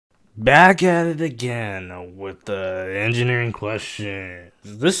Back at it again with the engineering questions.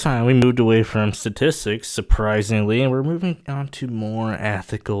 This time we moved away from statistics, surprisingly, and we're moving on to more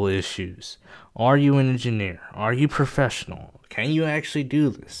ethical issues. Are you an engineer? Are you professional? Can you actually do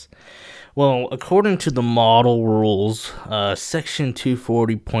this? Well, according to the model rules, section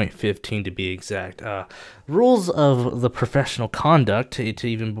 240.15 to be exact, rules of the professional conduct, to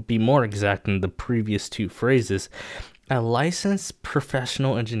even be more exact than the previous two phrases, a licensed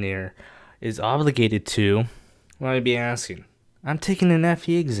professional engineer is obligated to, well, I'd be asking, I'm taking an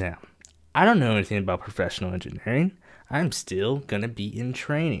FE exam. I don't know anything about professional engineering. I'm still going to be in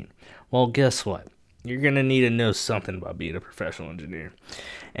training. Well, guess what? You're going to need to know something about being a professional engineer.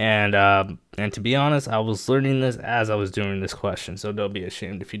 And to be honest, I was learning this as I was doing this question, so don't be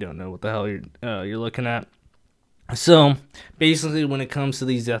ashamed if you don't know what the hell you're looking at. So, basically, when it comes to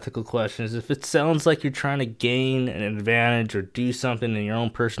these ethical questions, if it sounds like you're trying to gain an advantage or do something in your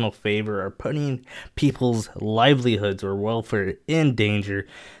own personal favor or putting people's livelihoods or welfare in danger,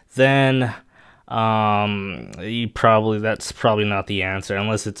 then that's probably not the answer,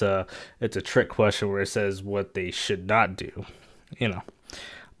 unless it's a trick question where it says what they should not do, you know.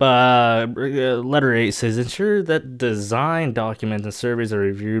 But letter 8 says, ensure that design documents and surveys are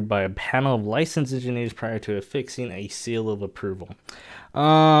reviewed by a panel of licensed engineers prior to affixing a seal of approval.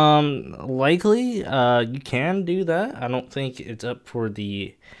 Likely, you can do that. I don't think it's up for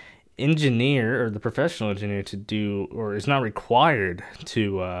the engineer or the professional engineer to do, or is not required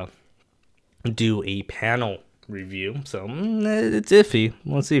to do a panel review. So it's iffy.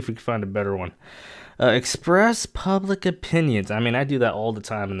 Let's see if we can find a better one. Express public opinions. I mean, I do that all the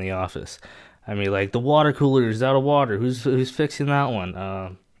time in the office. I mean, like, the water cooler is out of water. Who's fixing that one?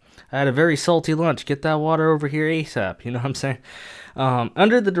 I had a very salty lunch. Get that water over here ASAP. You know what I'm saying?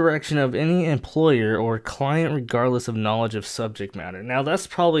 Under the direction of any employer or client, regardless of knowledge of subject matter. Now, that's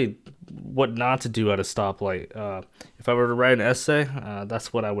probably what not to do at a stoplight. If I were to write an essay,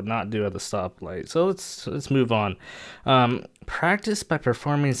 that's what I would not do at the stoplight. So let's move on. Practice by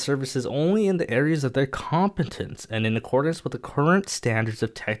performing services only in the areas of their competence and in accordance with the current standards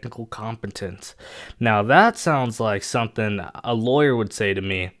of technical competence. Now, that sounds like something a lawyer would say to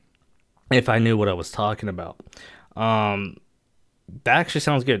me if I knew what I was talking about. That actually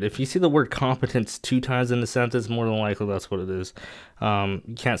sounds good. If you see the word competence 2 times in the sentence, more than likely that's what it is.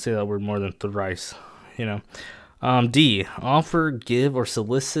 You can't say that word more than thrice, you know. D, offer, give, or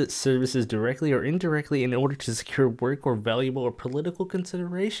solicit services directly or indirectly in order to secure work or valuable or political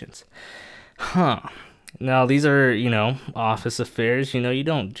considerations. Now, these are, office affairs. You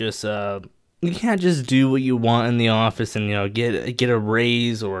don't just, you can't just do what you want in the office and, get a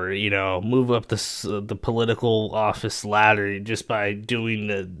raise or, move up the political office ladder just by doing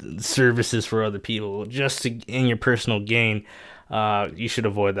the services for other people just in your personal gain. You should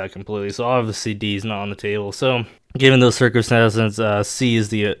avoid that completely. So obviously D is not on the table. So given those circumstances, C is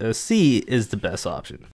the best option.